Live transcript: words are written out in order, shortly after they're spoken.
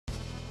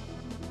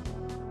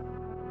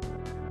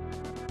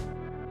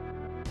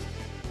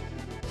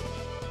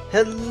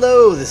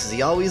Hello, this is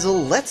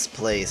Yaweasel. Let's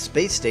play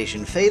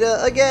Spacestation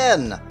Pheta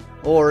again!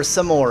 Or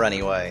some more,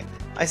 anyway.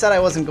 I said I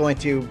wasn't going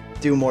to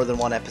do more than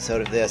one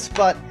episode of this,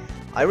 but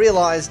I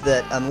realized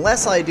that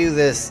unless I do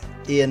this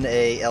in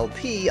a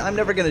LP, I'm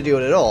never going to do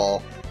it at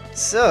all.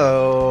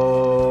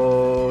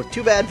 So,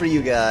 too bad for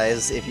you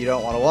guys if you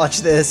don't want to watch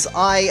this.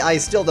 I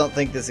still don't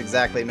think this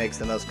exactly makes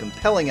the most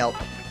compelling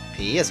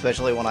LP,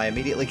 especially when I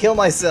immediately kill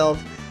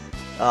myself.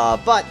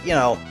 But, you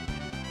know,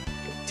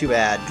 too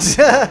bad.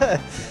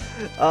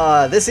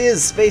 This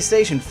is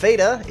Spacestation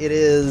Pheta. It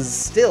is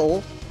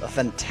still a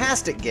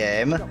fantastic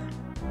game.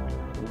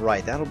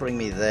 Right, that'll bring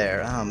me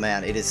there. Oh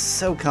man, it is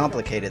so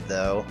complicated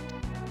though.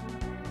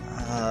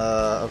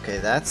 Okay,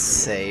 that's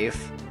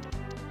safe.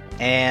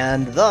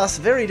 And thus,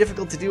 very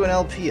difficult to do an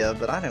LP of,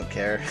 but I don't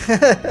care.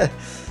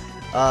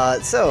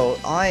 So,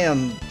 I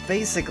am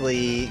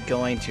basically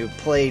going to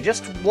play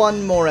just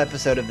one more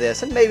episode of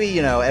this, and maybe,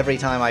 you know, every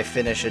time I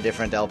finish a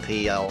different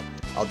LP, I'll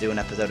do an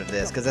episode of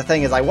this, because the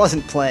thing is, I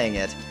wasn't playing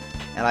it,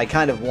 and I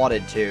kind of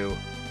wanted to,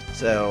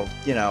 so,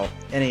 you know,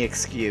 any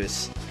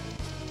excuse.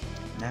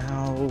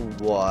 Now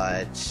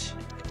what?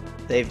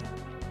 They've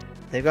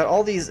got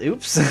all these,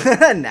 oops,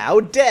 now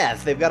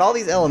death! They've got all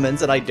these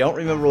elements, and I don't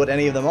remember what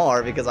any of them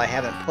are, because I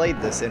haven't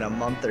played this in a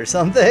month or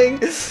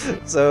something.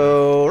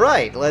 So,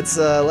 right, let's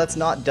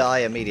not die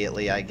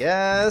immediately, I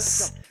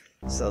guess.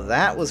 So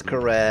that was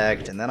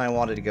correct, and then I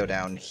wanted to go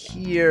down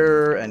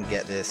here and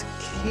get this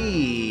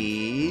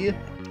key.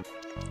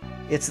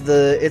 It's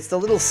the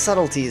little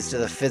subtleties to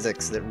the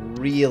physics that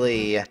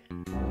really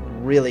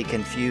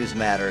confuse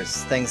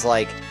matters. Things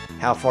like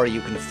how far you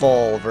can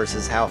fall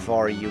versus how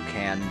far you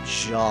can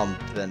jump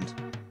and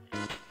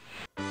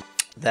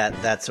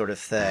that sort of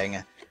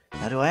thing.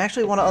 Now, do I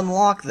actually want to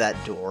unlock that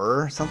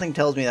door? Something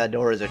tells me that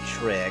door is a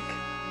trick.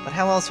 But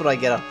how else would I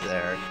get up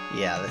there?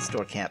 Yeah, this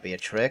door can't be a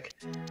trick.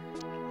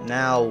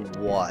 Now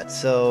what?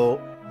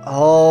 So,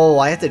 oh,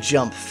 I have to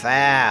jump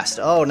fast.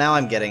 Oh, now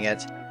I'm getting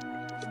it.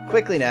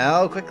 Quickly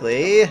now,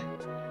 quickly.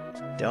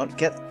 Don't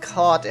get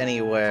caught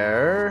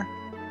anywhere.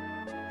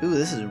 Ooh,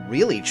 this is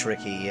really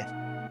tricky.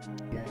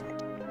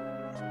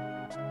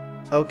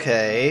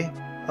 Okay.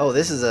 Oh,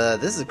 this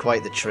is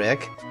quite the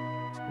trick.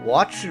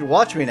 Watch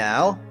me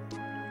now.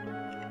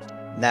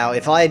 Now,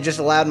 if I had just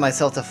allowed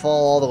myself to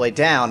fall all the way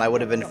down, I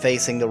would have been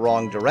facing the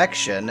wrong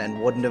direction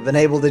and wouldn't have been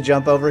able to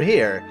jump over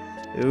here.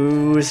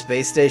 Ooh,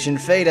 Spacestation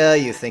Pheta,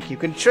 you think you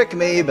can trick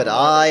me, but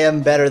I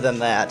am better than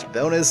that.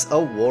 Bonus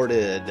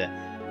awarded.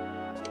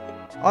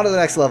 On to the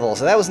next level.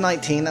 So that was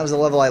 19, that was the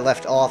level I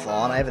left off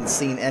on. I haven't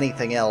seen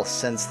anything else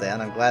since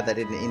then. I'm glad that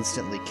didn't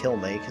instantly kill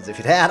me, because if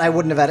it had, I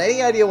wouldn't have had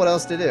any idea what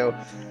else to do.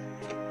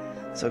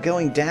 So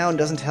going down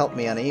doesn't help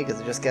me any, because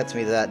it just gets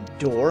me to that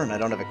door, and I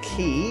don't have a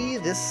key.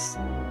 This...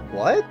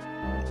 what?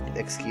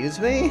 Excuse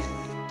me?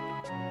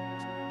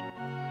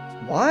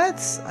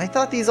 What? I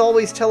thought these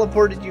always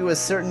teleported you a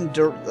certain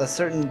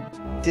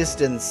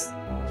distance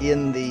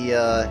in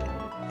the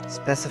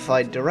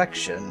specified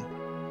direction.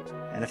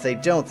 And if they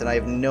don't, then I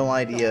have no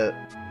idea...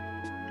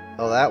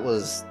 Oh, that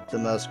was the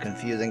most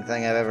confusing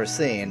thing I've ever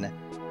seen.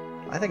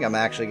 I think I'm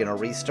actually going to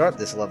restart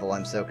this level,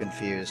 I'm so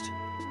confused.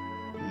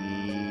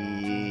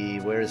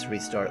 Where's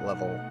restart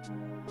level?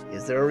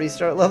 Is there a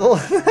restart level?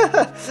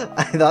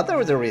 I thought there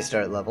was a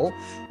restart level.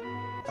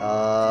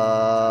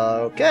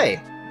 Okay.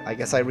 I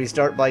guess I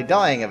restart by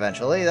dying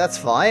eventually. That's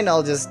fine.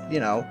 I'll just, you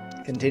know,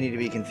 continue to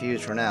be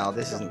confused for now.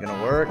 This isn't going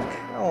to work.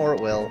 Or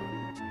it will.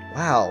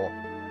 Wow.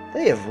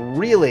 They have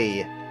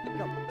really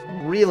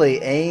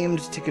aimed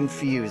to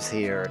confuse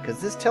here, because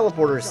this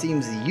teleporter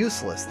seems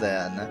useless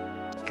then,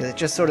 because it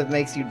just sort of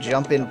makes you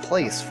jump in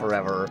place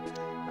forever.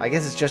 I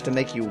guess it's just to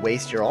make you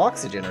waste your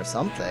oxygen or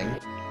something.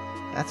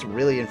 That's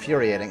really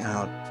infuriating.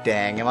 Oh,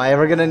 dang, am I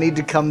ever gonna need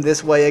to come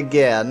this way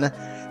again?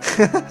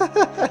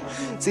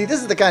 See,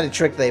 this is the kind of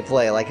trick they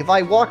play. Like, if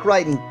I walk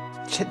right and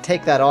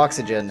take that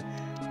oxygen,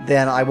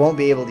 then I won't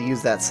be able to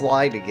use that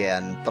slide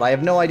again, but I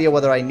have no idea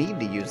whether I need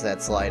to use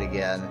that slide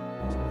again.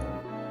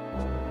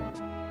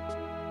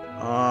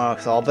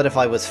 So I'll bet if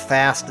I was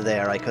fast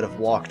there, I could have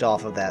walked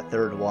off of that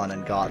third one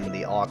and gotten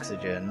the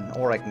oxygen.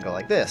 Or I can go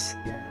like this.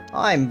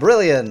 I'm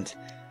brilliant!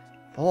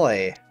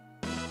 Boy.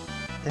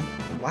 Then,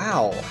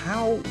 wow,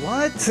 how,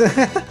 what?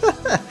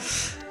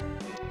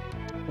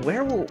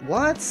 Where will,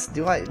 what?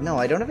 No,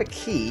 I don't have a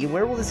key.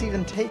 Where will this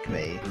even take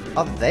me?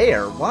 Up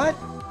there, what?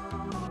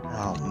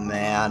 Oh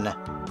man.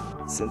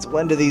 Since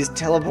when do these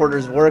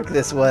teleporters work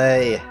this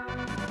way?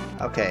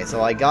 Okay,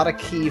 so I got a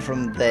key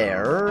from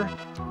there.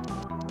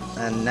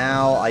 And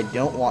now I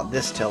don't want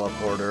this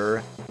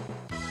teleporter.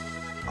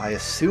 I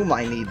assume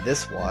I need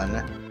this one.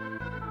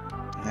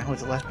 Now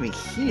it's left me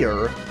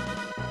here.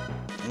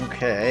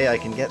 Okay, I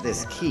can get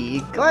this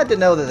key. Glad to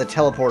know that the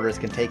teleporters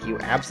can take you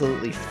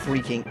absolutely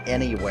freaking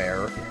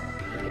anywhere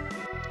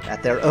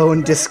at their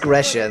own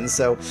discretion,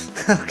 so,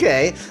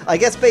 okay. I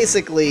guess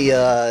basically,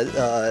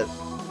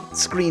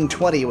 Screen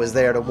 20 was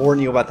there to warn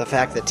you about the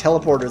fact that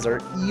teleporters are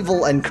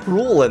evil and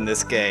cruel in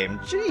this game.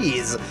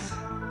 Jeez!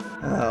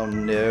 Oh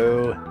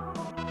no.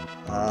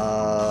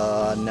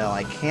 No,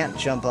 I can't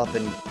jump up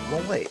and...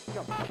 Well, wait.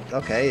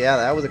 Okay, yeah,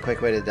 that was a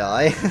quick way to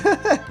die.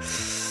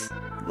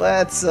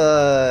 Let's,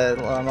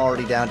 well, I'm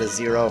already down to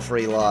 0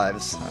 free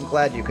lives. I'm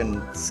glad you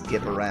can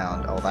skip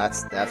around. Oh,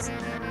 that's...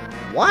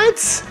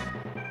 What?!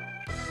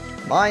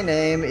 My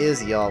name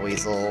is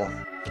Yawweasel.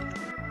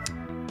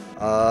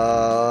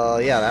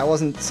 Yeah, that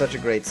wasn't such a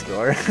great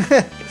score.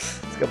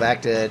 Let's go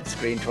back to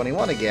screen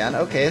 21 again.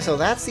 Okay, so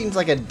that seems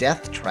like a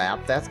death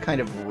trap. That's kind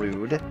of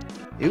rude.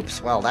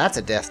 Oops, well, that's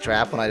a death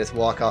trap when I just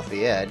walk off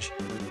the edge.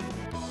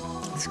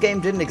 This game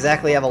didn't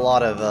exactly have a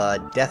lot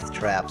of death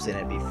traps in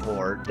it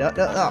before.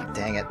 Oh,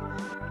 dang it.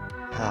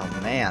 Oh,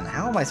 man,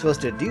 how am I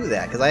supposed to do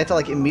that? Because I have to,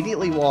 like,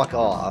 immediately walk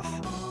off.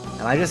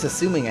 And I'm just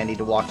assuming I need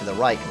to walk to the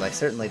right, because I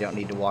certainly don't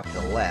need to walk to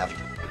the left.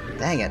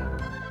 Dang it.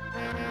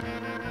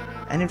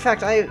 And in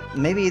fact,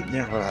 maybe...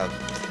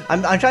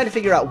 I'm trying to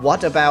figure out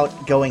what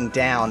about going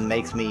down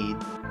makes me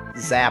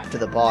zap to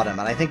the bottom,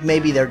 and I think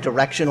maybe they're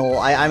directional.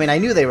 I mean, I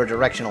knew they were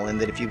directional in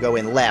that if you go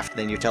in left,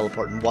 then you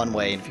teleport in one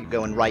way, and if you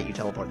go in right, you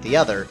teleport the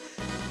other.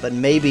 But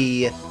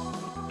maybe...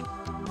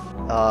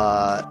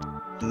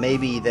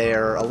 maybe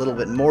they're a little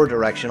bit more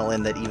directional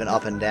in that even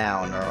up and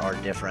down are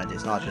different.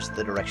 It's not just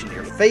the direction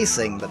you're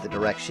facing, but the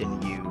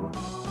direction you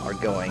are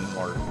going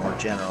more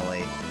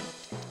generally.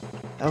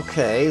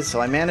 Okay,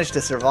 so I managed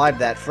to survive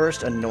that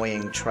first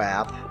annoying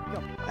trap.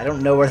 I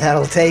don't know where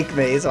that'll take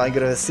me, so I'm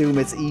gonna assume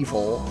it's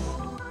evil.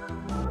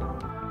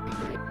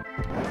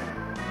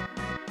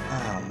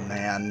 Oh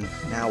man,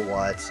 now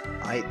what?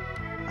 I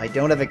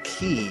don't have a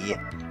key.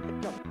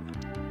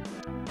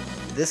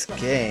 This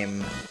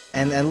game...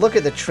 And look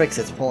at the tricks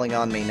it's pulling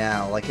on me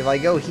now. Like, if I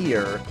go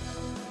here,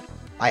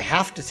 I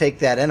have to take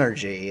that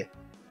energy.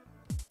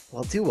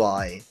 Well, do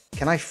I?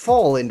 Can I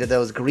fall into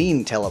those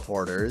green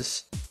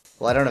teleporters?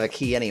 Well, I don't have a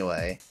key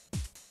anyway.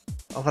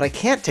 Oh, but I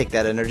can't take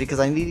that energy because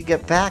I need to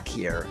get back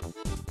here.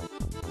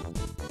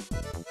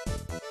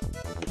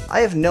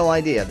 I have no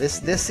idea.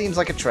 This seems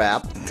like a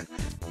trap.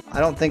 I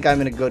don't think I'm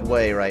in a good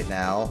way right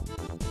now.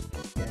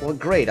 Well,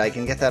 great. I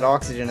can get that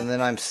oxygen and then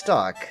I'm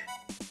stuck.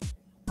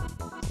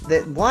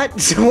 What?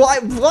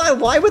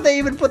 Why would they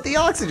even put the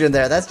oxygen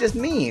there? That's just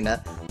mean.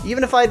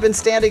 Even if I'd been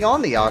standing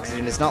on the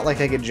oxygen, it's not like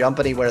I could jump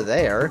anywhere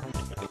there.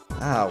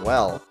 Ah,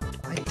 well.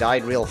 I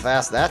died real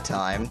fast that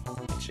time.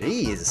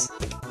 Jeez.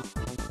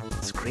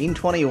 Screen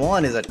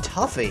 21 is a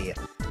toughie.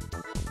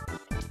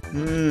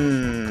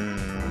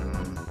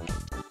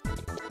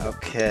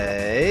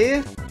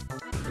 Okay.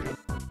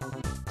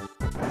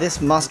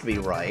 This must be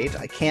right.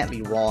 I can't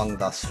be wrong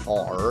thus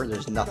far.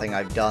 There's nothing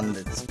I've done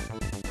that's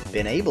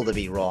been able to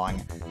be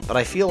wrong. But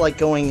I feel like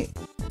going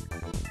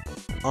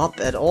up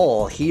at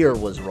all here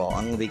was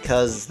wrong,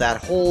 because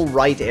that whole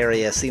right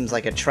area seems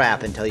like a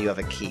trap until you have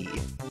a key.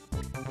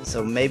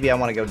 So maybe I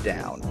want to go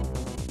down,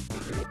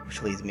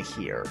 which leads me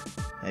here.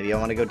 Maybe I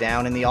want to go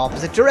down in the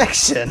opposite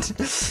direction.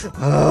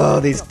 Oh,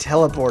 these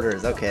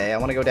teleporters. Okay, I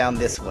want to go down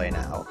this way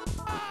now.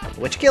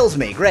 Which kills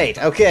me. Great.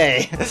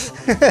 Okay.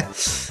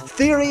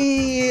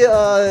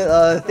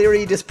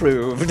 Theory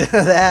disproved.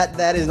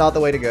 That is not the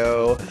way to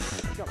go.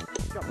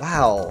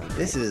 Wow,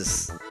 this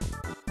is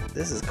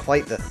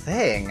quite the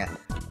thing.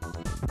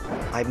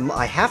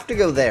 I have to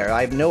go there.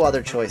 I have no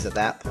other choice at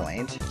that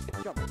point.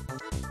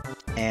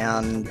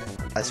 And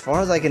as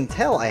far as I can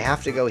tell, I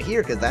have to go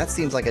here, because that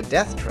seems like a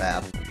death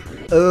trap.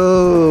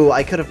 Oh,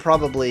 I could have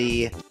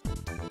probably...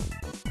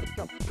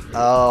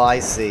 Oh, I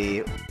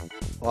see.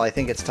 Well, I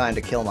think it's time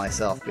to kill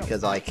myself,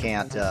 because I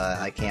can't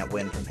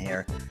win from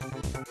here.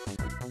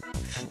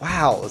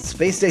 Wow,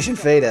 Spacestation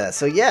Pheta.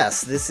 So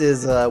yes, this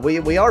is,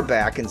 we are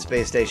back in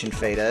Spacestation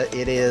Pheta.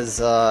 It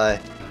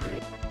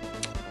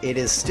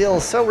is still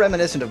so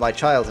reminiscent of my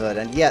childhood,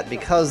 and yet,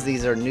 because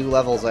these are new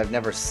levels I've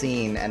never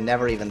seen, and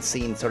never even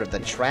seen sort of the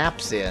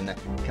traps in,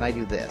 can I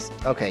do this?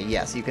 Okay,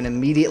 yes, you can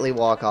immediately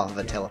walk off of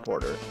a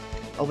teleporter.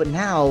 Oh, but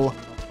now,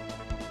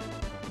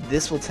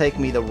 this will take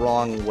me the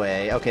wrong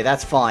way. Okay,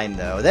 that's fine,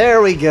 though.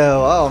 There we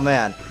go! Oh,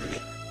 man.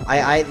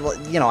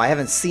 You know, I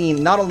haven't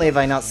seen, not only have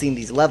I not seen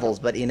these levels,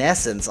 but in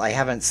essence, I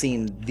haven't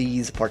seen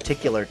these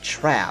particular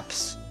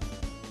traps.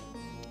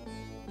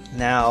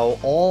 Now,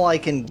 all I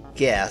can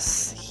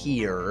guess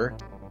here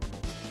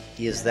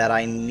is that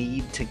I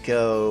need to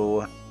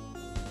go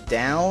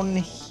down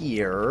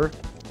here.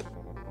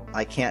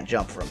 I can't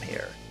jump from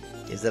here.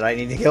 Is that I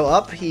need to go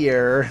up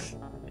here.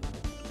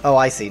 Oh,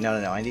 I see. No.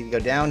 I need to go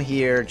down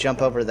here,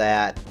 jump over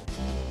that,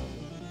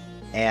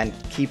 and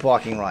keep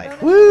walking right.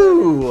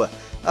 Woo!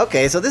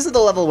 Okay, so this is the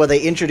level where they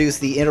introduce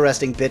the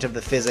interesting bit of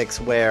the physics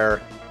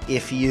where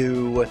if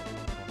you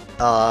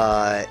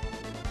are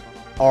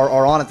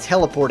on a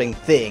teleporting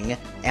thing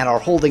and are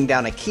holding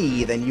down a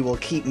key, then you will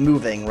keep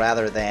moving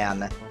rather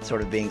than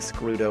sort of being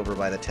screwed over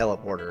by the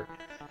teleporter.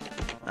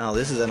 Oh,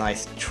 this is a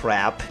nice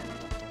trap.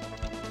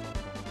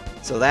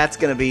 So that's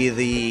going to be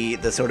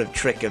the sort of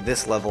trick of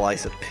this level, I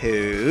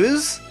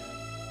suppose.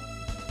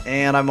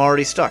 And I'm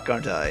already stuck,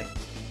 aren't I?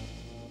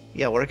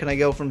 Yeah, where can I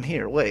go from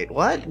here? Wait,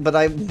 what?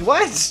 But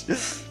what?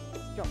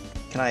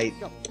 Can I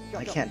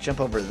can't jump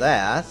over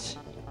that.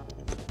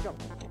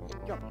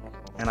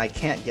 And I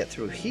can't get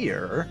through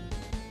here.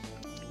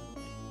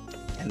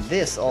 And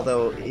this,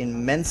 although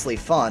immensely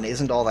fun,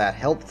 isn't all that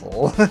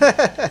helpful.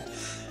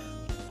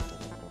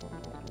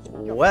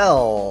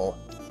 Well,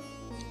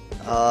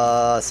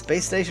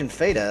 Spacestation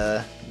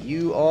Pheta,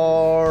 you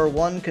are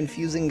one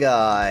confusing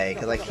guy,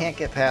 because I can't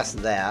get past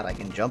that. I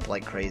can jump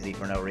like crazy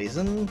for no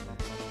reason.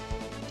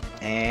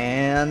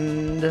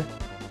 And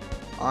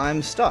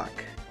I'm stuck.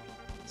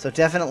 So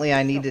definitely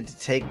I needed to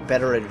take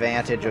better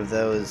advantage of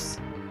those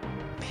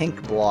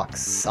pink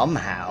blocks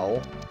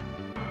somehow.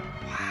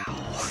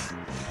 Wow.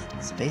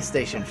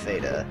 Spacestation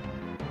Pheta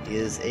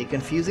is a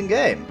confusing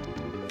game.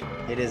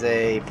 It is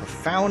a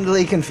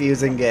profoundly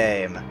confusing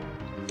game.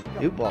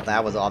 Oop, well,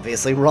 that was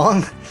obviously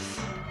wrong.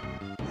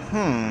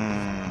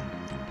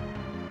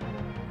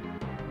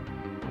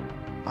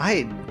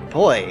 I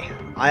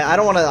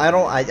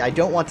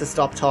don't want to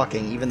stop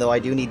talking, even though I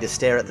do need to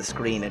stare at the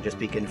screen and just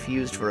be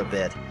confused for a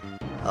bit.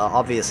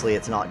 Obviously,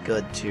 it's not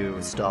good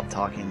to stop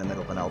talking in the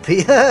middle of an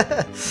LP.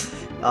 But,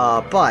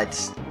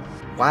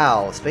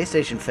 wow,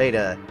 Spacestation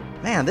Pheta,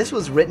 man, this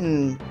was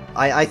written...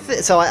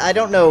 So I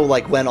don't know,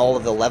 like, when all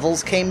of the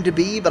levels came to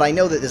be, but I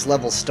know that this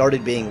level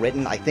started being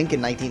written, I think,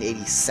 in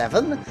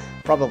 1987.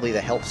 Probably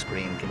the help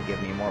screen can give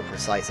me more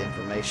precise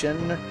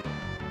information.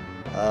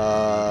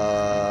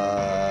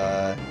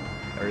 Or,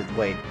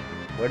 wait,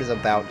 where does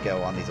About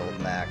go on these old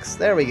Macs?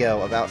 There we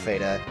go, About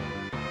Pheta.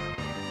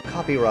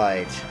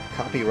 Copyright.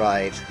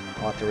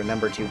 I'll have to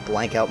remember to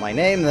blank out my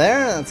name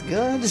there, that's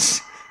good.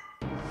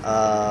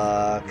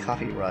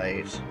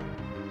 Copyright.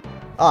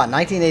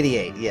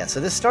 1988, yeah, so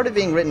this started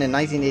being written in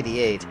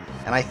 1988,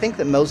 and I think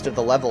that most of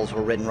the levels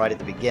were written right at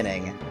the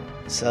beginning.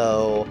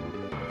 So...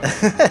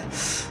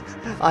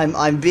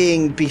 I'm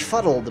being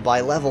befuddled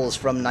by levels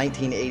from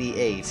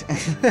 1988.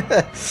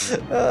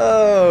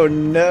 Oh,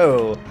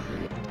 no.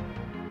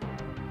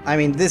 I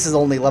mean, this is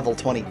only level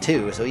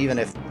 22, so even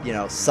if, you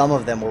know, some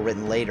of them were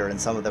written later and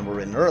some of them were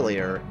written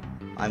earlier,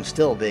 I'm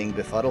still being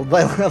befuddled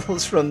by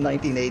levels from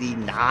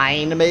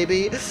 1989,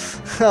 maybe?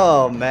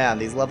 Oh, man,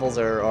 these levels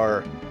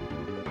are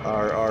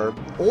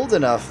old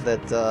enough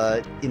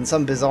that, in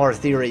some bizarre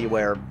theory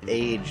where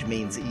age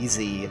means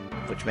easy,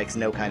 which makes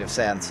no kind of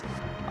sense,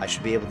 I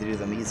should be able to do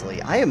them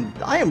easily. I am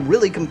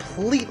really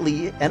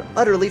completely and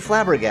utterly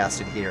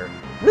flabbergasted here.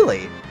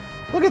 Really?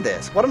 Look at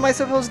this. What am I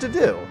supposed to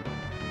do?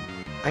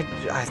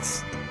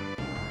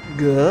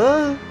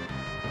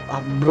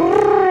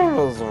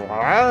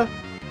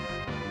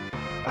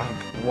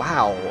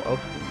 Wow.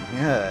 Okay.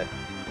 Yeah.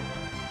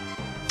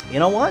 You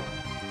know what?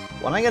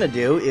 What I'm gonna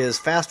do is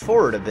fast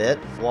forward a bit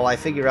while I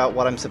figure out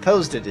what I'm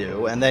supposed to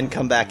do, and then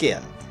come back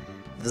in.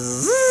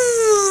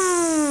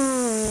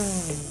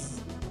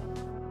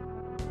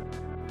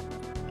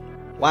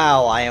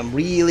 Wow, I am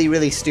really,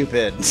 really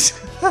stupid.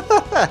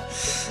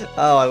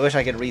 Oh, I wish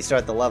I could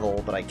restart the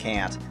level, but I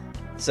can't.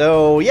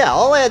 So, yeah,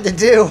 all I had to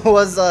do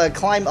was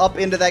climb up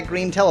into that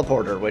green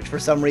teleporter, which for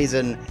some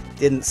reason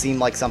didn't seem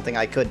like something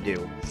I could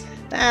do.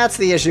 That's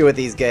the issue with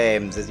these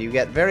games, is you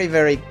get very,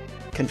 very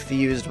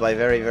confused by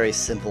very, very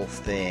simple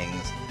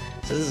things.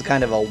 So this is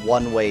kind of a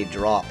one-way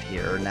drop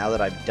here. Now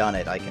that I've done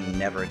it, I can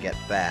never get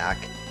back.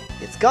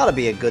 It's gotta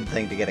be a good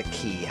thing to get a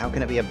key. How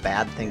can it be a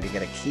bad thing to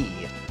get a key?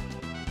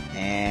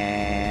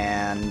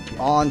 And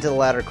on to the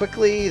ladder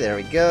quickly. There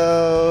we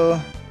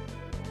go.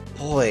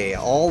 Boy,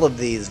 all of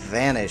these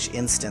vanish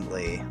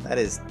instantly. That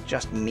is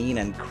just mean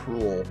and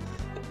cruel.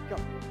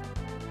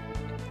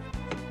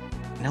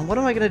 Now what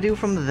am I going to do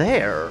from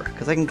there?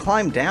 Because I can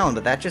climb down,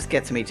 but that just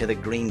gets me to the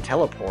green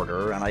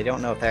teleporter, and I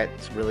don't know if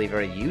that's really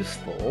very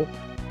useful.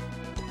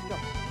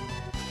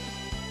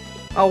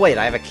 Oh wait,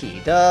 I have a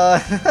key. Duh!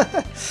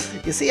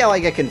 You see how I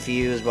get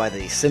confused by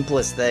the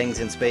simplest things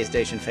in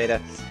Spacestation Pheta?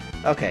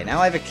 Okay, now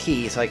I have a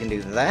key, so I can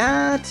do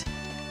that.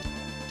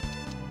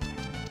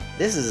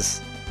 This is...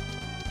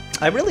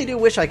 I really do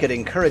wish I could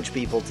encourage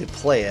people to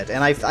play it,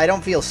 and I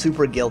don't feel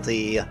super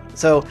guilty.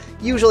 So,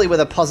 usually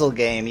with a puzzle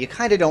game, you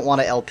kind of don't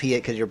want to LP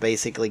it because you're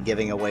basically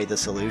giving away the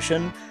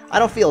solution. I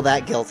don't feel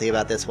that guilty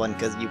about this one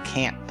because you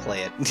can't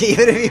play it,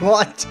 even if you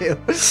want to.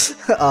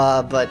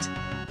 But...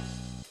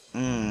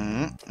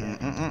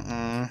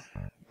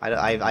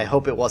 I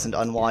hope it wasn't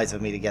unwise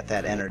of me to get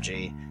that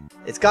energy.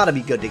 It's gotta be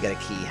good to get a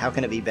key. How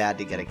can it be bad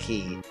to get a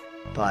key?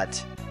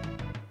 But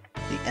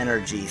the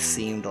energy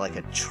seemed like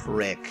a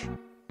trick.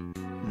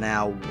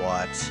 Now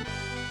what?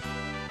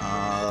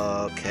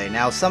 Okay,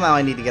 now somehow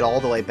I need to get all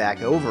the way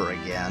back over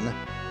again.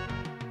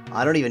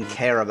 I don't even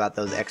care about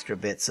those extra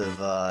bits of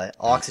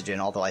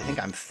oxygen, although I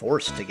think I'm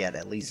forced to get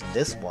at least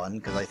this one,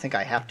 because I think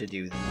I have to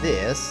do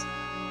this.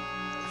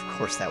 Of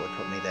course that would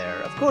put me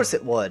there. Of course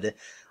it would.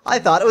 I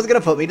thought it was going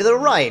to put me to the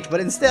right, but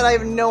instead I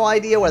have no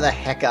idea where the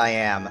heck I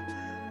am.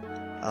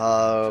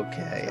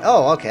 Okay.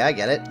 Oh, okay, I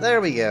get it.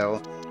 There we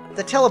go.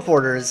 The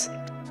teleporters...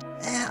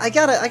 I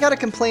gotta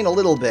complain a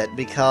little bit,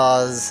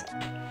 because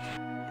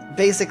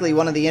basically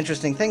one of the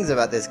interesting things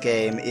about this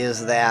game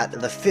is that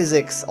the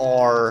physics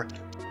are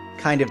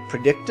kind of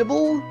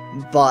predictable,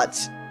 but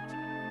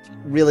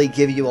really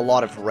give you a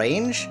lot of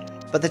range.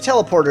 But the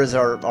teleporters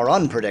are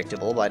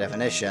unpredictable by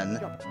definition,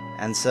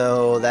 And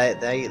so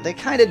they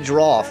kind of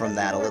draw from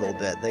that a little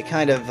bit. They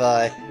kind of,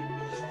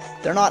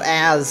 they're not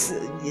as,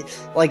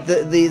 like,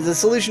 the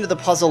solution to the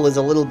puzzle is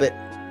a little bit,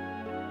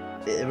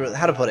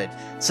 how to put it?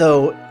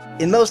 So,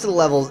 in most of the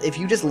levels, if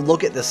you just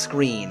look at the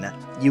screen,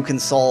 you can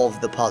solve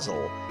the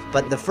puzzle.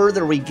 But the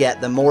further we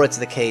get, the more it's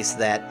the case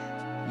that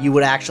you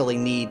would actually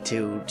need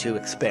to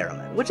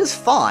experiment, which is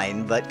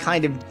fine, but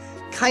kind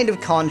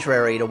of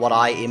contrary to what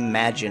I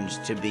imagined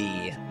to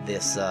be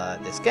this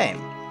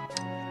game.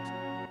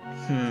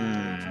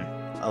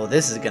 Oh,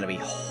 this is gonna be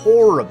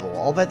horrible.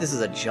 I'll bet this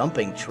is a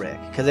jumping trick,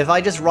 because if I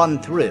just run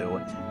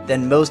through,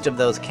 then most of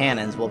those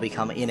cannons will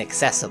become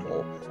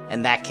inaccessible,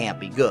 and that can't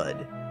be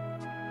good.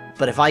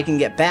 But if I can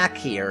get back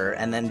here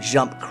and then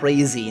jump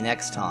crazy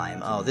next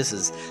time, oh, this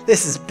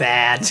is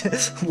bad.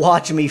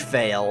 Watch me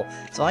fail.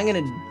 So I'm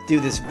gonna do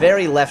this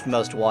very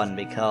leftmost one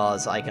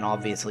because I can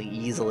obviously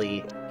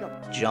easily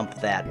jump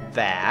that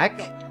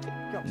back.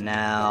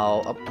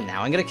 Now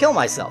I'm gonna kill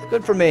myself.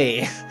 Good for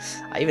me.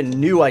 I even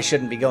knew I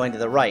shouldn't be going to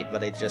the right,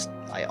 but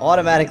I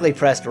automatically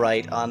pressed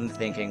right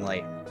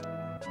unthinkingly.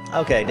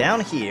 Okay, down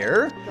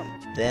here.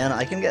 Then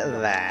I can get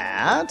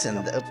that,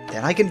 and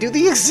then I can do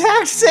the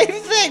exact same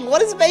thing!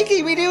 What is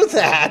making me do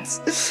that?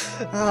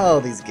 Oh,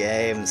 these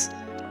games.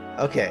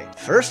 Okay,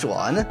 first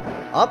one,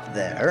 up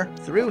there,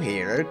 through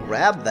here,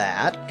 grab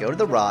that, go to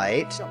the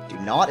right, do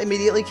not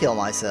immediately kill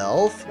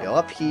myself, go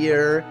up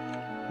here,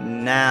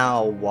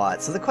 now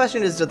what? So the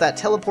question is, does that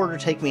teleporter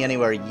take me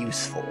anywhere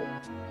useful?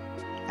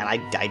 And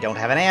I don't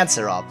have an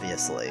answer,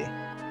 obviously.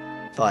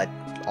 But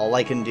all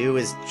I can do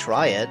is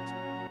try it.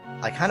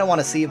 I kind of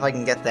want to see if I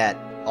can get that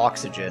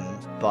oxygen,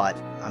 but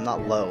I'm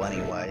not low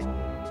anyway.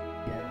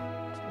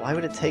 Why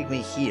would it take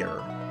me here?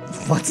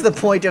 What's the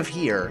point of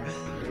here?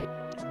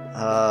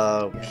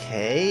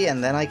 Okay,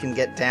 and then I can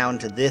get down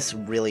to this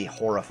really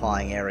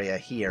horrifying area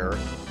here,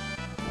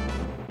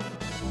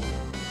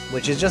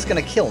 which is just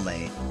gonna kill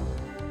me.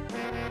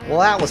 Well,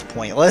 that was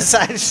pointless.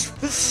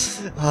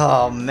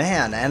 Oh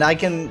man, and I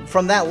can,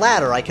 from that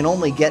ladder, I can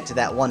only get to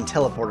that one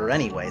teleporter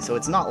anyway, so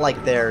it's not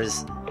like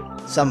there's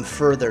some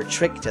further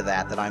trick to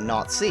that I'm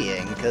not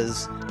seeing,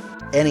 because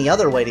any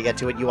other way to get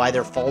to it, you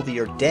either fall to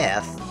your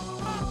death.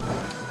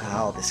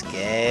 Oh, this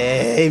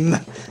game.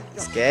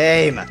 This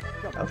game.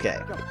 Okay.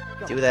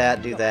 Do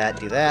that, do that,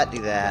 do that,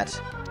 do that.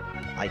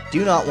 I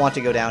do not want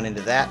to go down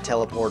into that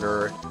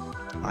teleporter.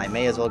 I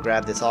may as well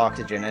grab this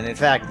oxygen, and in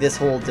fact, this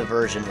whole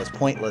diversion was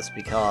pointless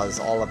because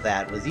all of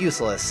that was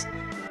useless.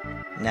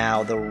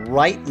 Now, the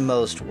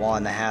rightmost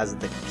one has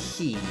the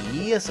key,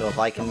 so if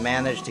I can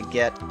manage to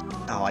get...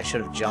 Oh, I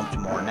should have jumped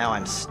more. Now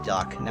I'm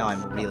stuck. Now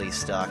I'm really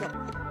stuck.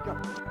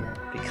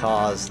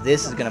 Because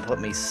this is going to put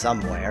me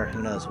somewhere.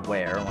 Who knows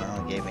where?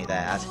 Well, it gave me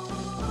that.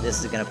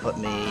 This is going to put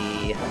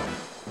me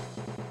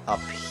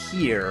up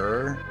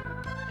here.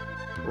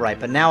 Right,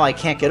 but now I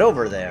can't get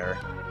over there.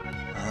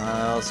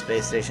 Oh,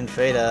 Spacestation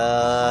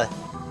Pheta.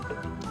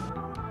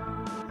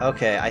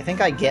 Okay, I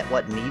think I get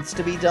what needs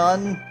to be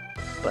done,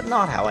 but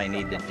not how I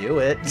need to do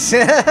it.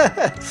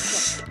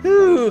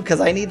 Ooh,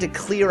 because I need to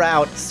clear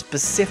out a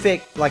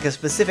specific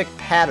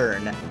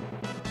pattern.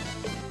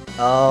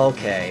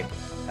 Okay.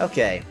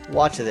 Okay,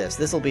 watch this.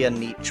 This'll be a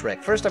neat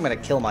trick. First, I'm gonna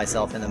kill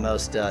myself in the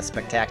most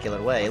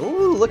spectacular way.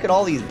 Ooh, look at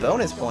all these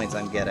bonus points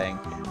I'm getting.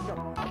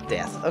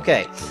 Death.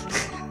 Okay.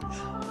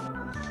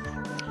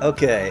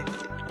 Okay.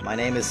 My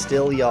name is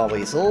still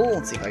Yawweasel.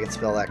 Let's see if I can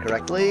spell that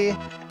correctly.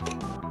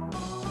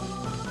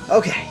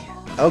 Okay.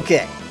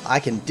 Okay.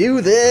 I can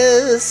do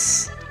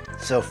this!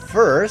 So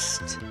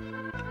first,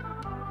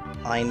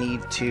 I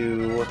need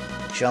to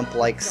jump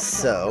like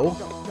so,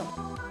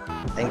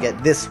 and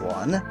get this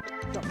one.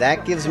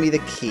 That gives me the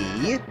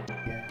key.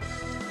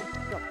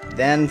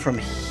 Then from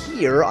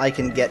here, I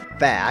can get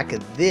back.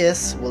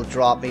 This will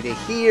drop me to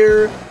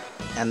here,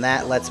 and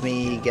that lets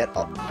me get...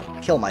 Oh,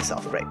 kill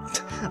myself. Great.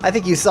 I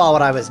think you saw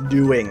what I was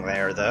doing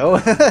there, though.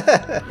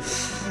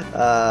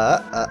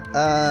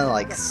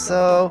 Like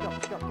so.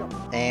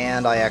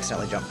 And I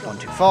accidentally jumped one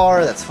too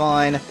far, that's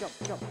fine.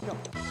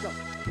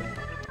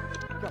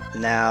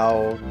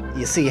 Now,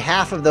 you see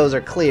half of those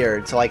are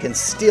cleared, so I can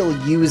still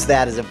use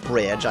that as a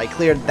bridge. I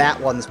cleared that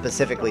one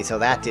specifically, so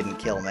that didn't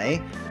kill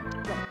me.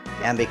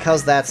 And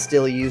because that's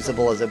still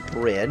usable as a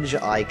bridge,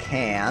 I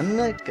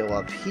can go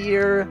up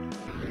here,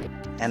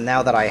 and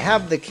now that I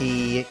have the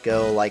key,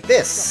 go like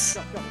this.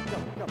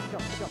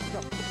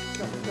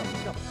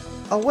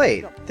 Oh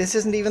wait, this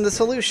isn't even the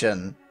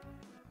solution.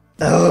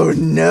 Oh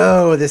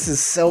no, this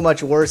is so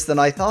much worse than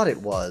I thought it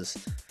was.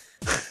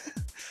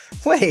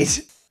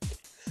 Wait.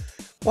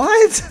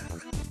 What?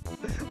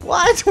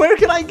 What? Where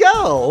can I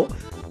go?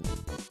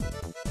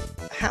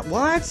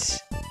 What?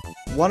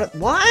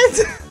 What?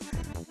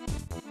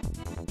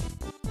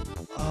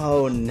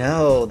 Oh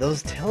no,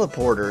 those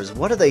teleporters,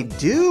 what do they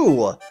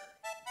do?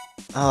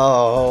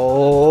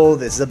 Oh,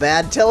 this is a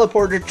bad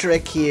teleporter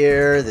trick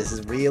here. This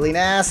is really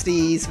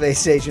nasty,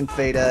 Spacestation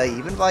Pheta,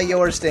 even by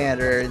your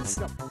standards.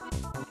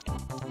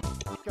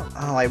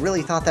 Oh, I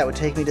really thought that would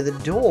take me to the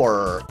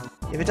door.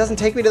 If it doesn't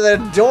take me to the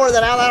door,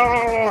 then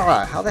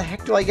how the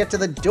heck do I get to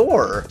the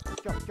door?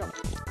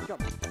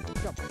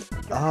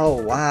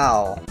 Oh,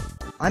 wow.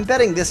 I'm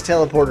betting this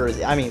teleporter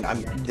is... I mean,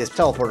 this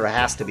teleporter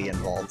has to be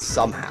involved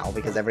somehow,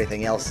 because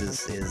everything else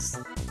is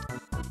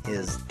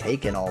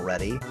taken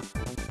already.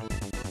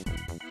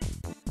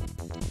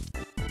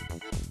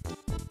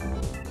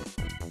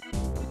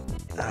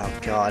 Oh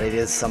god, it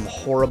is some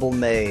horrible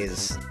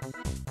maze.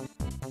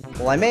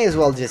 Well, I may as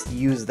well just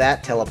use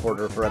that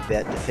teleporter for a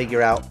bit to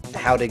figure out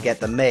how to get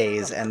the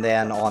maze, and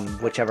then on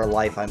whichever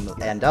life I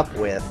end up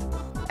with,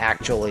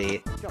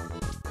 actually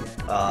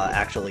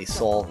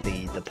solve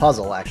the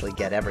puzzle, actually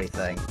get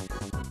everything.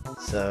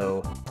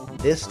 So,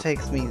 this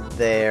takes me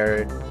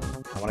there.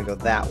 I want to go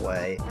that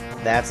way.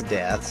 That's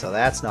death, so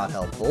that's not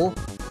helpful.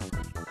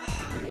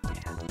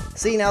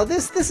 See, now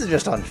this is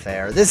just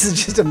unfair. This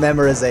is just a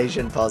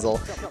memorization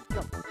puzzle.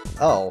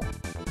 Oh.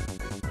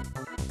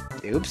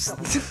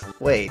 Oops.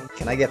 Wait,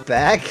 can I get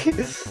back?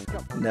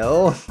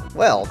 No?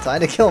 Well,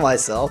 time to kill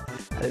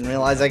myself. I didn't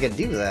realize I could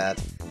do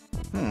that.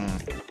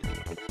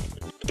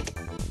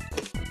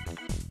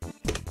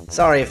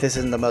 Sorry if this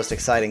isn't the most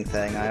exciting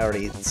thing. I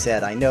already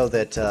said I know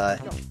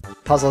that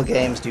puzzle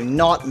games do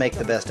not make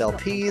the best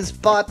LPs,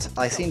 but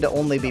I seem to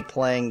only be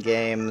playing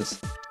games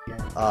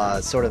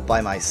sort of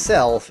by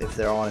myself if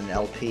they're on an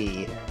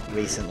LP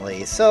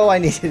recently, so I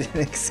needed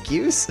an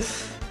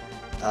excuse.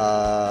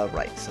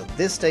 Right, so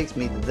this takes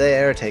me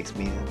there, takes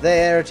me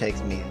there,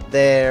 takes me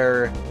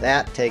there,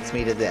 that takes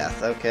me to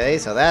death. Okay,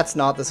 so that's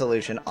not the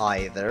solution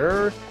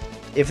either.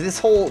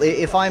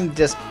 If I'm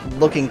just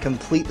looking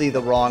completely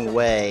the wrong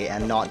way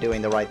and not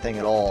doing the right thing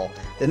at all,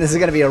 then this is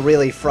going to be a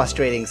really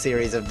frustrating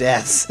series of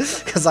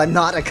deaths, because I'm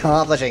not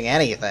accomplishing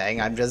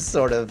anything. I'm just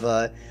sort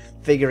of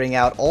figuring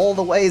out all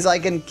the ways I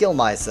can kill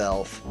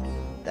myself.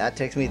 That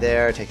takes me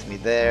there, takes me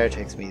there,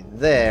 takes me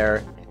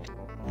there.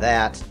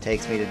 That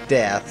takes me to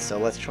death, so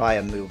let's try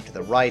a move to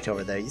the right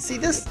over there. You see,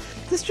 this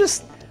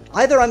just...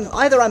 Either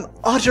I'm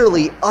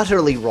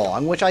utterly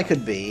wrong, which I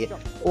could be,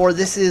 or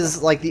this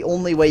is, like, the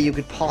only way you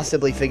could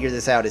possibly figure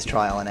this out is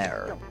trial and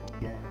error.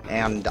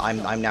 And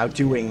I'm now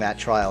doing that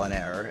trial and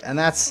error. And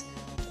that's...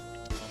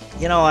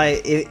 You know,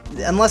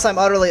 unless I'm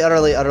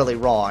utterly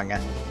wrong,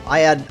 I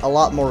had a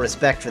lot more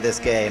respect for this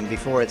game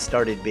before it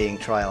started being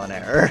trial and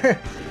error.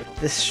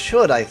 This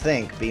should, I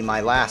think, be my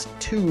last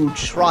 2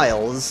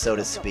 trials, so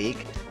to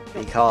speak,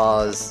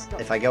 because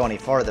if I go any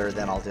farther,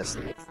 then I'll just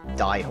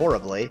die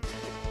horribly.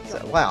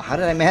 So, wow, how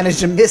did I manage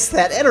to miss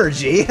that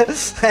energy?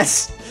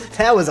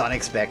 That was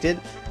unexpected.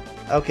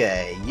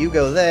 Okay, you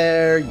go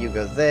there, you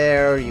go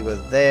there, you go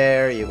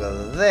there, you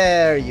go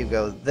there, you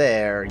go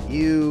there,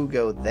 you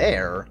go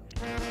there.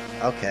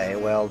 Okay,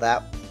 well,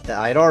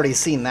 I'd already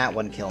seen that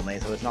one kill me,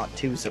 so it's not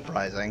too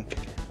surprising.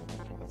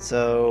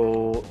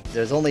 So,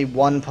 there's only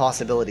one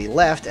possibility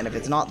left, and if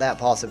it's not that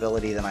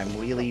possibility, then I'm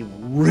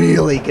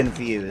really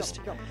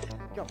confused.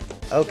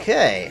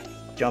 Okay.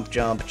 Jump,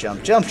 jump,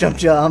 jump, jump, jump,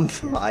 jump.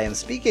 I am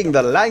speaking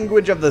the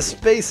language of the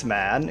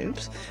spaceman.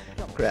 Oops.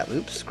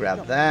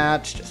 Grab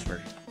that,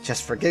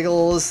 just for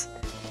giggles.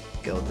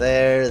 Go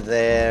there,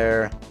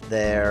 there,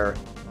 there,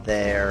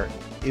 there.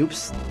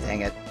 Oops,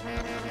 dang it.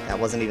 That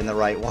wasn't even the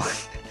right one.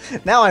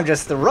 Now I'm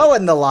just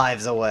throwing the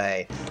lives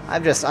away.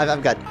 I've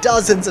got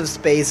dozens of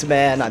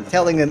spacemen. I'm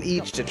telling them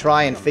each to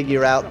try and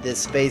figure out this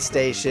space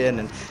station,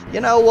 and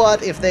you know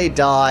what? If they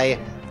die,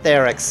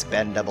 they're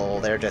expendable.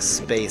 They're just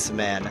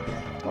spacemen.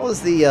 What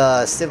was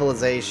the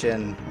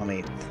civilization?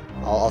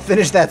 I'll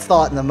finish that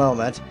thought in a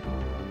moment.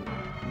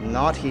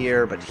 Not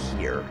here, but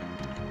here.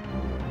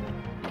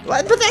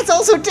 What? But that's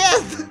also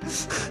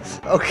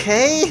death!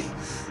 Okay?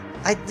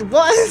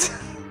 What?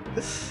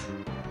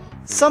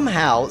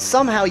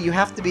 Somehow you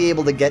have to be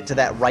able to get to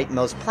that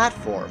rightmost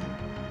platform.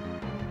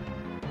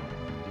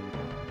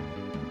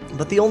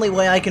 But the only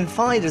way I can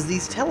find is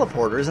these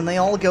teleporters, and they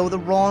all go the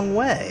wrong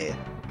way.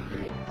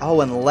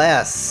 Oh,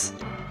 unless...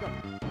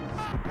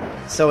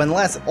 So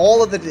unless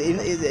all of the...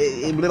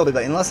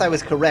 Unless I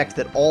was correct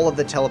that all of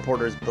the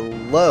teleporters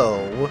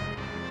below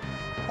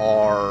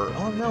are...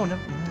 Oh, no.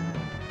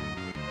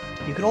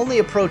 You can only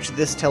approach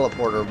this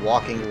teleporter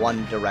walking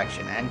one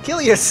direction, and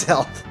kill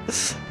yourself!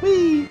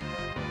 Whee!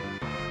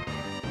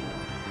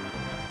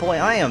 Boy,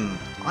 I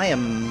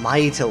am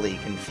mightily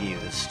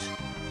confused.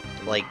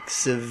 Like,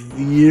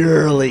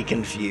 severely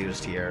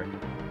confused here.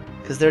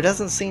 Because there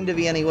doesn't seem to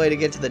be any way to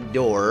get to the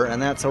door,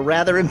 and that's a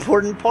rather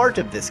important part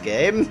of this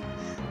game.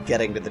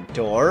 Getting to the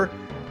door.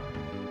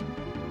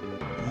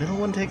 The middle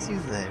one takes you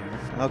there.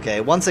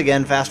 Okay, once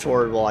again, fast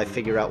forward while I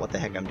figure out what the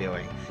heck I'm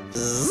doing.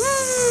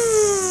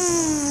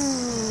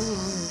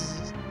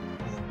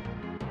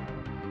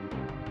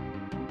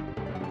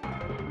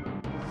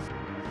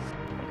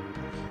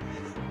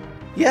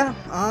 Yeah,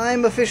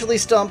 I'm officially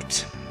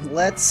stumped.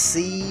 Let's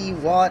see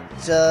what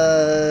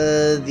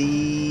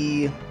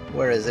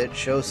where is it?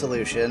 Show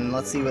solution.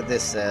 Let's see what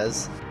this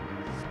says.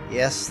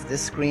 Yes,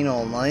 this screen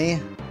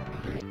only.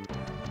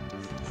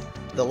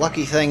 The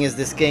lucky thing is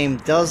this game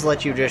does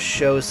let you just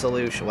show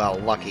solution. Well,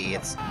 lucky.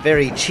 It's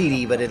very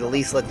cheaty, but it at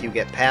least lets you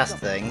get past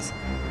things.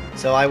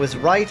 So I was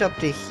right up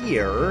to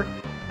here,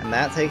 and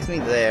that takes me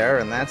there,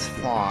 and that's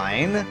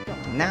fine.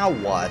 Now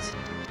what?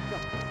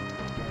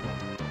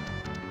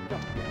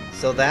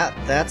 So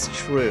that's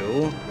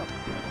true.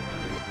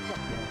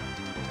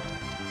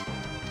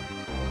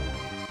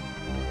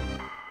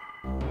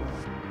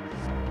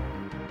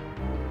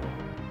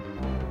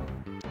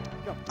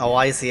 Oh,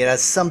 I see. It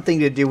has something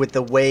to do with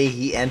the way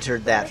he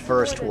entered that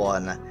first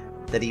one.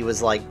 That he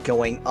was, like,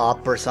 going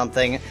up or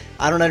something.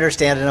 I don't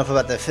understand enough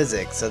about the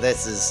physics, so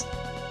this is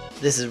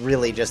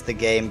really just the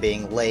game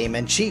being lame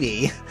and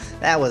cheaty.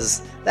 That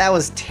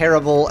was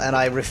terrible, and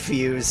I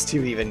refuse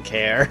to even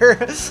care.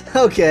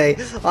 Okay,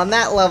 on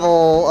that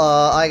level,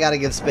 I gotta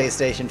give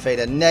Spacestation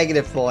Pheta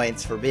negative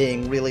points for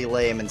being really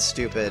lame and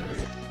stupid.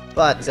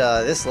 But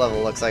this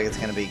level looks like it's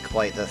gonna be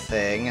quite the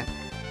thing.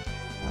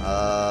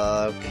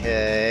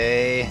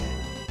 Okay.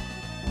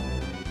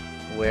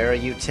 Where are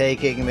you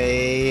taking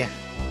me?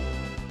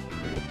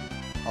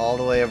 All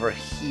the way over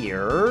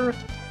here.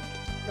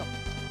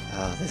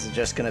 Oh, this is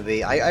just gonna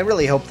be... I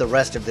really hope the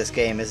rest of this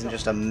game isn't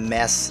just a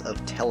mess of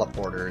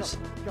teleporters.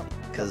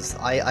 Because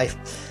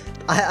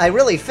I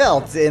really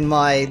felt in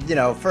my,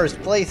 first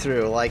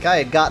playthrough like I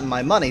had gotten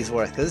my money's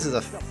worth, because this is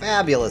a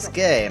fabulous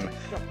game.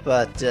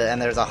 But,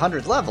 and there's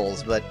 100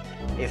 levels, but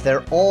if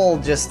they're all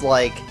just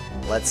like,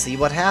 let's see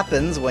what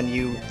happens when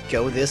you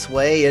go this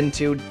way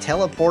into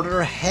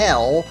teleporter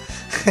hell,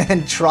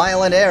 and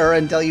trial and error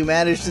until you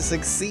manage to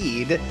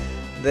succeed,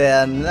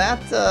 then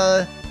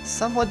that,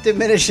 somewhat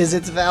diminishes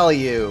its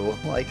value,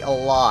 like, a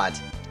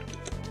lot.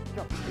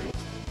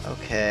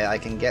 Okay, I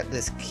can get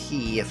this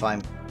key if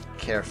I'm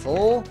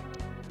careful.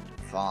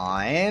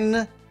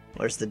 Fine.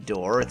 Where's the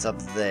door? It's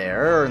up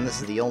there, and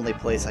this is the only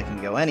place I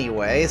can go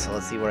anyway, so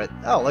let's see where it...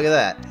 Oh, look at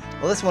that.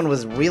 Well, this one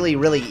was really,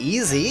 really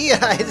easy.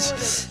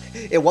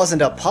 It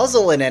wasn't a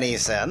puzzle in any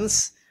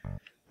sense.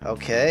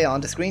 Okay,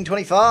 on to screen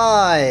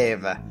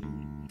 25.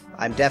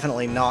 I'm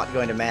definitely not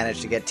going to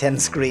manage to get 10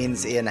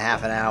 screens in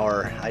half an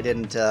hour. I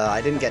didn't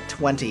get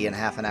 20 in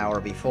half an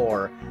hour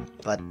before,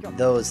 but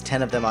those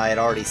 10 of them I had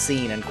already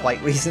seen and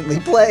quite recently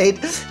played.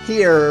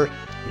 Here...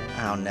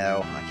 Oh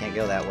no, I can't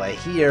go that way.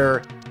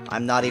 Here,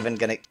 I'm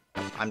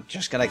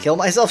just gonna kill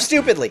myself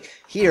stupidly.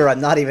 Here,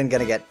 I'm not even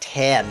gonna get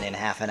 10 in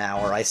half an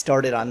hour. I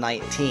started on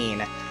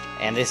 19,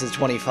 and this is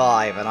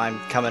 25, and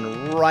I'm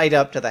coming right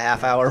up to the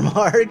half-hour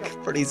mark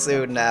pretty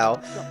soon now.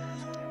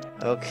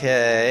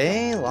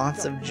 Okay,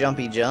 lots of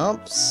jumpy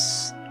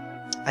jumps.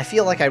 I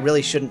feel like I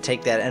really shouldn't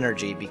take that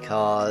energy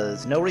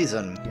because no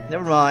reason.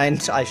 Never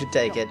mind, I should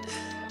take it.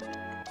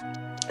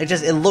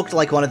 It looked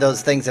like one of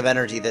those things of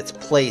energy that's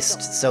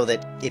placed so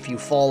that if you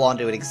fall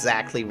onto it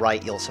exactly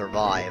right, you'll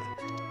survive.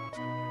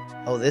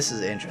 Oh, this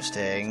is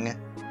interesting.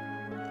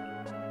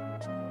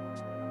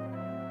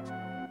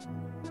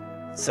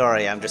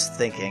 Sorry, I'm just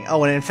thinking.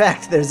 Oh, and in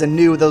fact, there's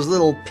those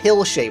little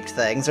pill-shaped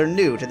things are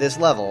new to this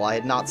level. I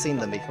had not seen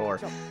them before.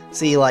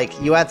 See, like,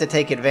 you have to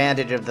take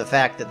advantage of the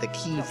fact that the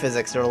key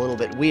physics are a little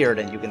bit weird,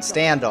 and you can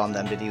stand on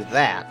them to do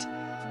that.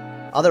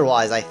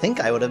 Otherwise, I think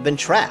I would have been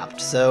trapped.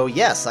 So,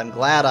 yes, I'm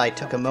glad I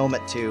took a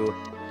moment to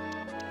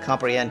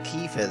comprehend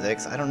key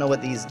physics. I don't know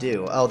what these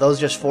do. Oh, those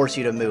just force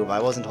you to move.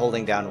 I wasn't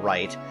holding down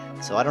right,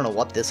 so I don't know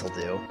what this will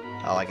do.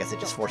 Oh, I guess it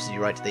just forces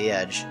you right to the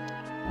edge.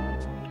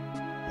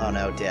 Oh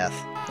no, death.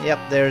 Yep,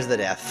 there's the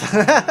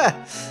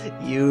death.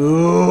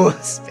 You...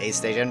 Space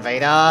Station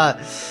Pheta!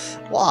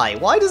 Why?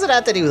 Why does it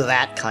have to do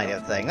that kind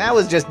of thing? That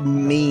was just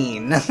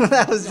mean.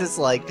 That was just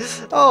like,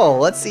 oh,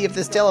 let's see if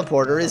this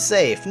teleporter is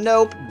safe.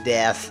 Nope,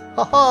 death.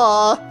 Ha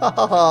ha! Ha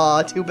ha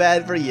ha! Too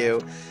bad for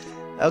you.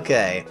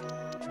 Okay.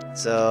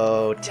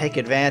 So, take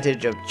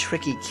advantage of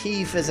tricky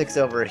key physics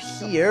over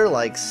here,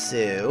 like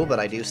so, but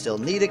I do still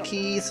need a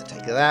key, so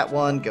take that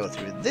one, go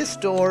through this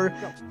door,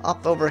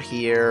 up over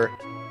here.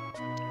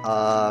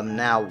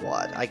 Now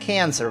what? I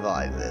can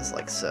survive this,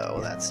 like so,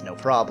 that's no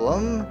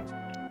problem.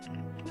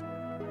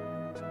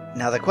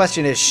 Now the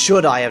question is,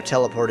 should I have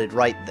teleported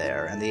right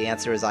there? And the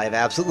answer is I have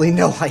absolutely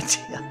no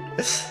idea.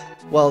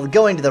 Well,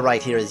 going to the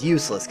right here is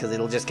useless, because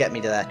it'll just get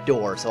me to that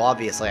door, so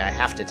obviously I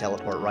have to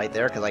teleport right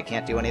there, because I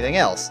can't do anything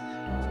else.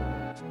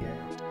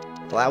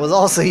 Well, that was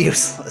also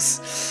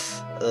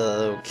useless.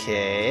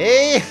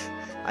 Okay.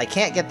 I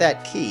can't get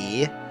that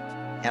key,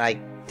 and I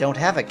don't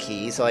have a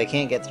key, so I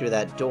can't get through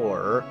that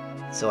door.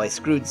 So I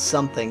screwed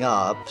something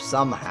up,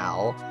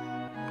 somehow.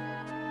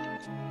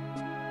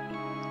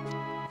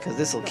 Because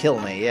this will kill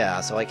me, yeah,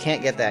 so I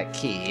can't get that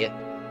key.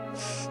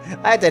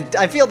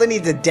 I feel the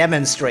need to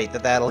demonstrate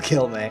that that'll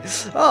kill me.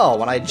 Oh,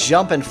 when I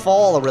jump and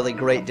fall a really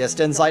great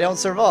distance, I don't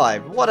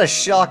survive. What a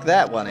shock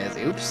that one is.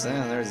 Oops,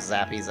 there's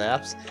Zappy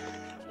Zaps.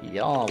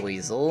 Yaw,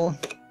 Weasel.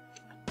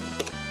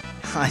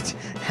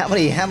 How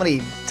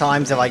many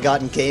times have I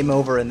gotten game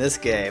over in this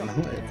game?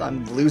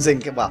 I'm losing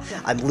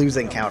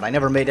count. I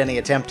never made any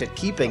attempt at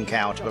keeping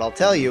count, but I'll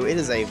tell you, it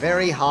is a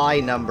very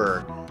high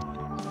number.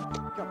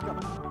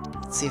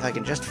 Let's see if I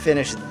can just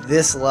finish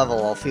this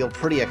level. I'll feel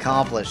pretty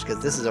accomplished,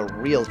 because this is a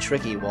real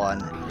tricky one.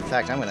 In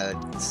fact, I'm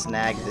gonna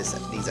snag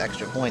these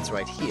extra points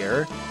right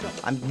here.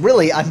 I'm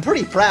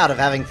pretty proud of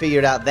having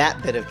figured out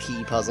that bit of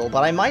key puzzle,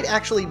 but I might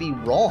actually be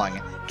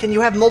wrong. Can you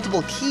have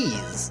multiple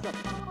keys?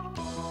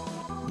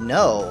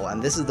 No,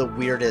 and this is the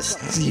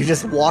weirdest. You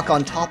just walk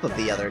on top of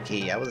the other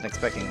key. I wasn't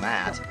expecting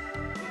that.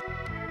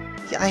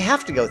 Yeah, I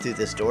have to go through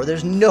this door.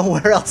 There's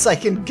nowhere else I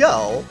can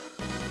go.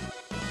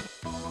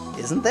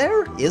 Isn't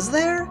there? Is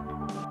there?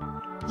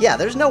 Yeah,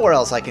 there's nowhere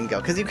else I can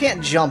go, because you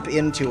can't jump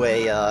into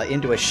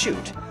a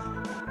chute.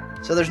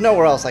 So there's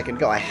nowhere else I can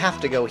go. I have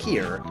to go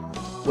here,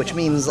 which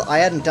means I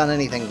hadn't done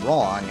anything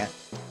wrong,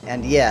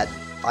 and yet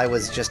I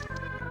was just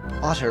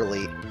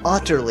utterly,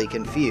 utterly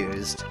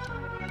confused.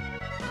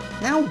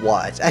 Now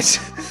what?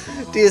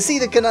 Do you see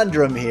the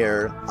conundrum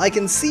here? I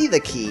can see the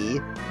key.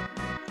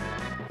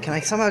 Can I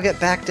somehow get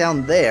back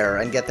down there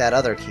and get that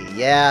other key?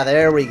 Yeah,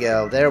 there we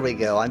go, there we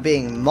go. I'm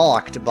being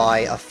mocked by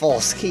a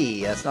false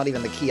key. That's not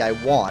even the key I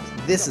want.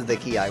 This is the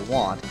key I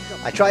want.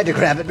 I tried to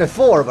grab it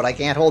before, but I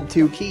can't hold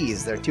two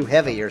keys. They're too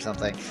heavy or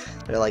something.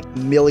 They're like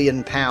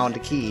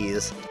million-pound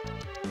keys.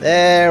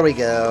 There we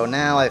go.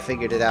 Now I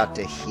figured it out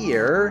to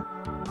here.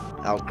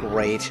 Oh,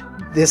 great.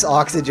 This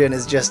oxygen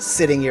is just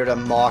sitting here to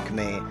mock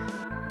me.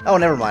 Oh,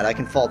 never mind. I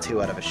can fall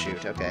 2 out of a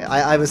chute. Okay.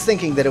 I was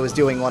thinking that it was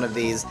doing one of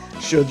these,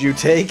 should you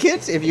take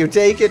it? If you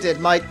take it, it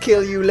might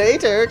kill you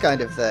later kind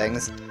of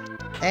things.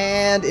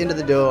 And into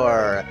the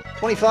door.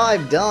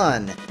 25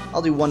 done.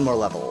 I'll do one more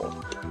level.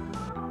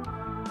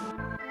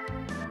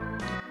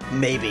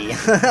 Maybe.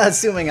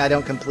 Assuming I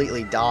don't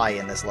completely die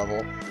in this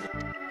level.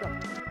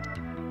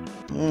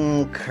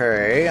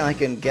 Okay, I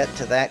can get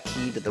to that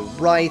key to the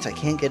right. I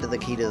can't get to the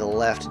key to the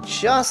left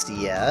just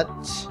yet.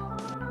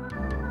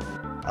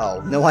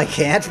 Oh, no I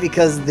can't,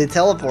 because the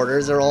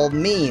teleporters are all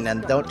mean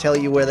and don't tell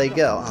you where they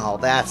go. Oh,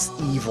 that's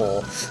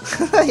evil.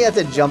 I have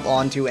to jump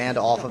onto and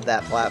off of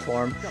that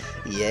platform.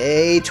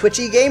 Yay,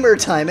 twitchy gamer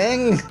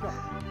timing!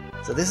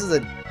 So this is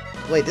a...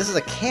 Wait, this is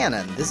a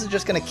cannon. This is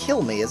just gonna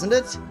kill me, isn't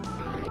it?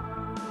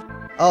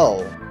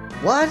 Oh.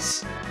 What?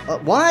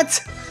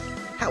 What?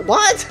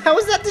 What? How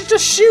is that to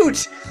just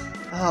shoot?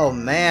 Oh,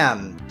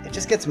 man. It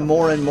just gets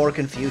more and more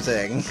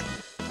confusing.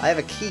 I have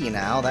a key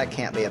now. That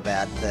can't be a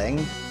bad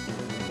thing.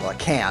 Well, it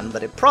can,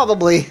 but it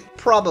probably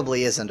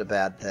isn't a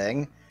bad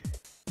thing.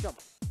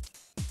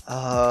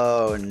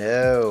 Oh,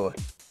 no.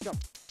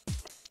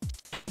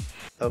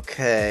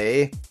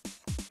 Okay.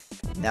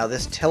 Now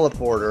this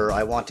teleporter,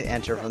 I want to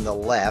enter from the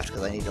left,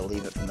 because I need to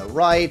leave it from the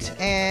right,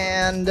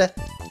 and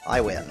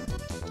I win.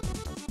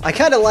 I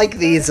kind of like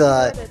these,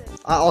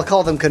 I'll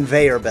call them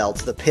conveyor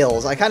belts, the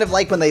pills. I kind of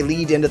like when they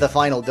lead into the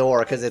final door,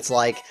 because it's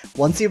like,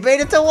 once you've made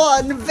it to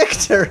 1,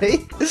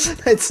 victory!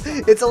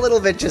 It's a little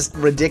bit just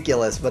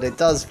ridiculous, but it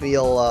does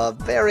feel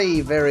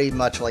very, very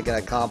much like an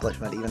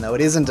accomplishment, even though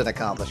it isn't an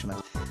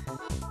accomplishment.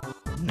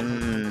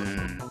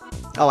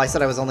 Oh, I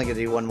said I was only going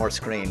to do one more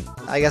screen.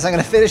 I guess I'm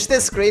going to finish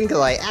this screen, because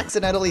I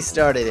accidentally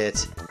started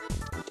it.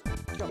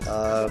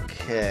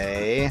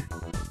 Okay...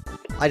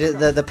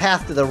 the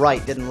path to the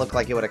right didn't look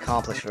like it would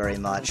accomplish very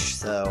much,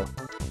 so...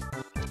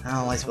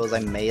 Oh, I suppose I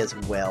may as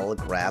well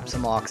grab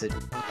some oxygen.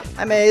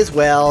 I may as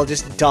well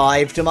just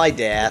dive to my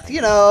death. You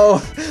know,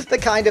 the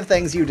kind of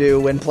things you do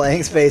when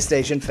playing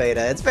Spacestation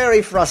Pheta. It's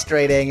very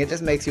frustrating. It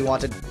just makes you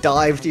want to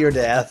dive to your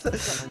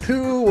death.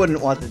 Who wouldn't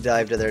want to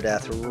dive to their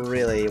death,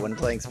 really, when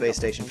playing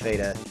Spacestation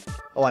Pheta?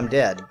 Oh, I'm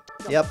dead.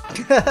 Yep.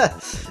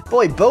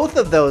 Boy, both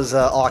of those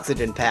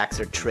oxygen packs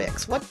are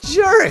tricks. What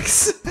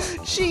jerks!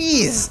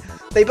 Jeez!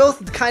 They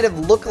both kind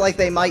of look like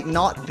they might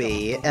not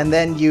be, and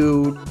then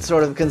you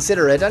sort of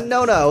consider it, and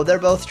no, they're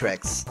both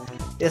tricks.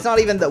 It's not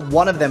even that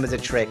one of them is a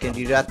trick, and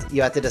you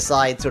have to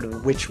decide sort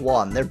of which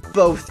one. They're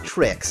both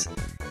tricks.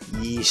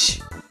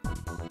 Yeesh.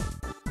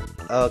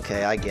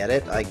 Okay, I get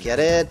it, I get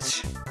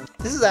it.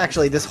 This is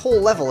actually, this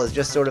whole level is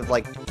just sort of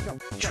like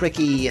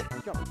tricky,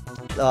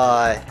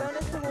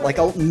 like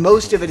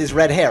most of it is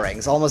red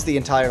herrings, almost the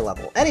entire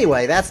level.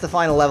 Anyway, that's the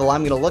final level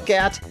I'm going to look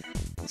at.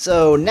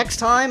 So next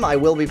time I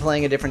will be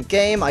playing a different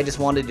game. I just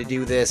wanted to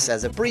do this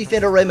as a brief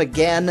interim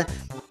again.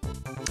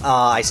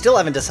 I still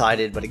haven't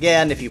decided, but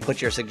again, if you put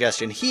your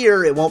suggestion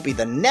here, it won't be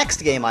the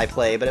next game I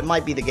play, but it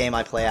might be the game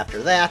I play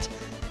after that.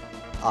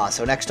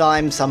 So next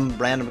time, some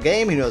random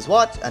game, who knows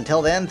what.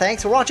 Until then,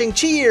 thanks for watching.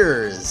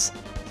 Cheers!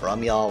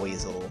 From Yaw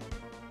Weasel.